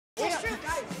That's true.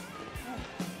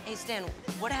 Hey, Stan,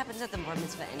 what happens at the bar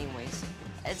mitzvah anyways?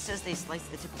 It says they slice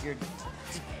the tip of your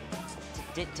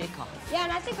dick off. Yeah,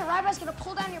 and I think the rabbi's gonna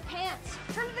pull down your pants.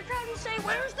 Turn to the crowd and say,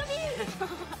 "Where's the meat?"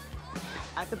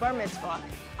 At the bar mitzvah,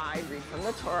 I read from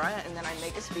the Torah, and then I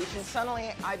make a speech, and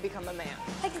suddenly I become a man.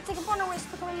 I can take a partner ways to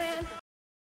become a man.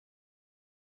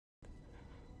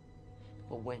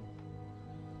 Well, when?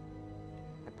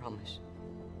 I promise.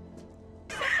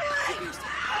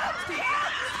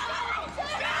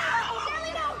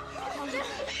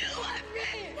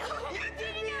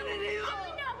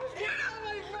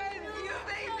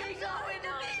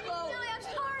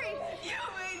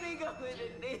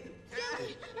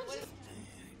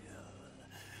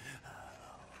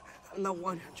 I'm the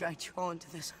one who dragged you all into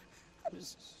this.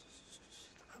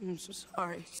 I'm so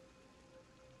sorry.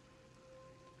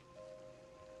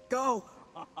 Go!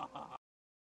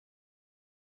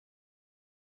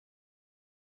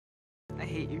 I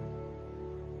hate you.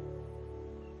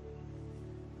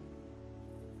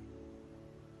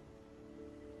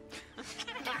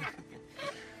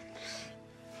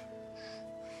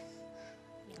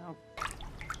 No.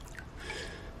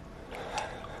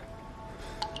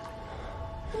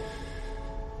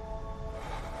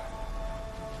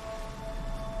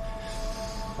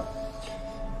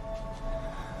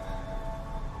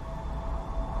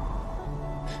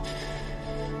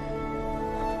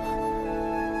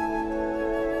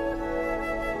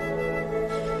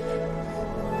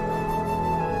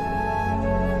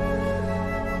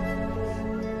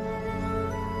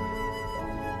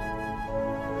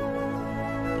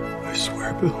 I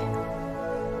swear, Bill.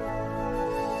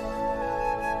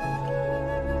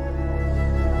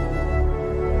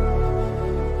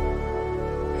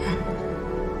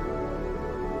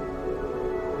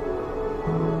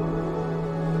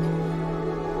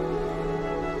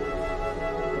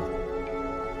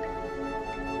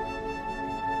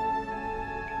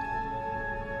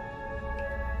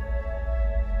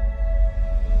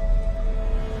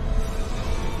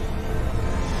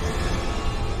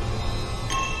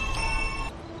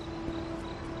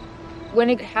 When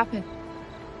did it happen?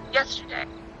 Yesterday.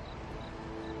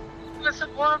 It was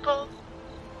horrible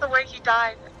the way he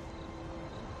died.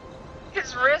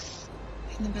 His wrists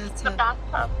In the in the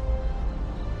bathtub. bathtub.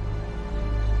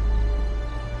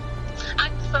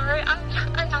 I'm sorry,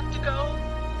 I have to go.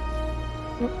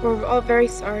 We're all very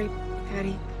sorry,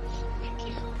 Patty. Thank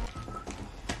you.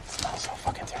 It smells so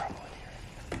fucking terrible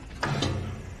in here.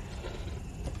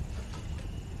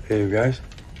 Hey, you guys.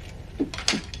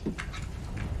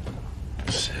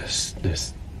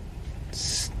 This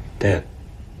stand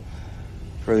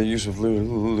for the use of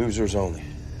losers only.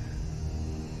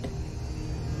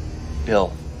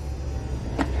 Bill.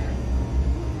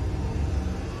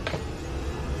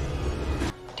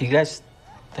 Do you guys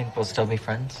think we'll still be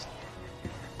friends?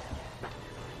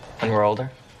 When we're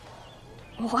older?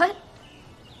 What?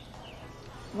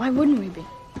 Why wouldn't we be?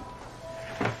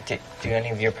 Do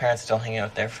any of your parents still hang out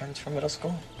with their friends from middle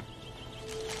school?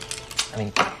 I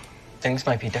mean, things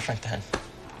might be different then.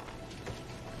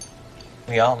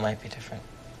 We all might be different.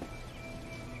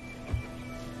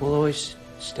 We'll always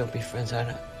still be friends. I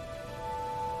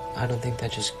don't think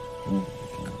that just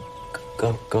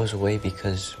goes away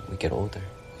because we get older.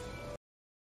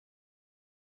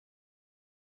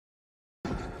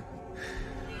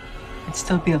 I'd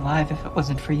still be alive if it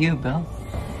wasn't for you, Bill.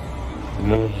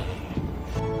 No.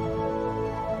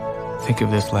 Think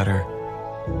of this letter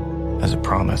as a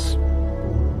promise.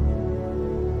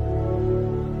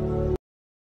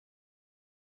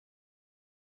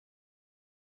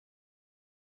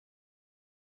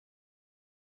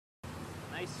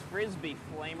 Nice frisbee,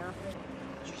 Flamer.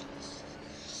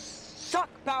 Suck,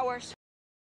 Bowers.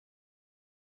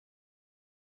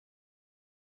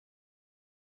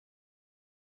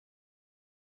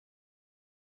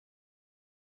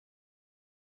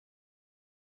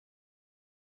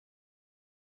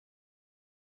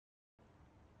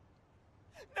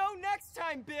 No, next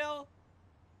time, Bill!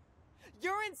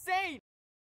 You're insane!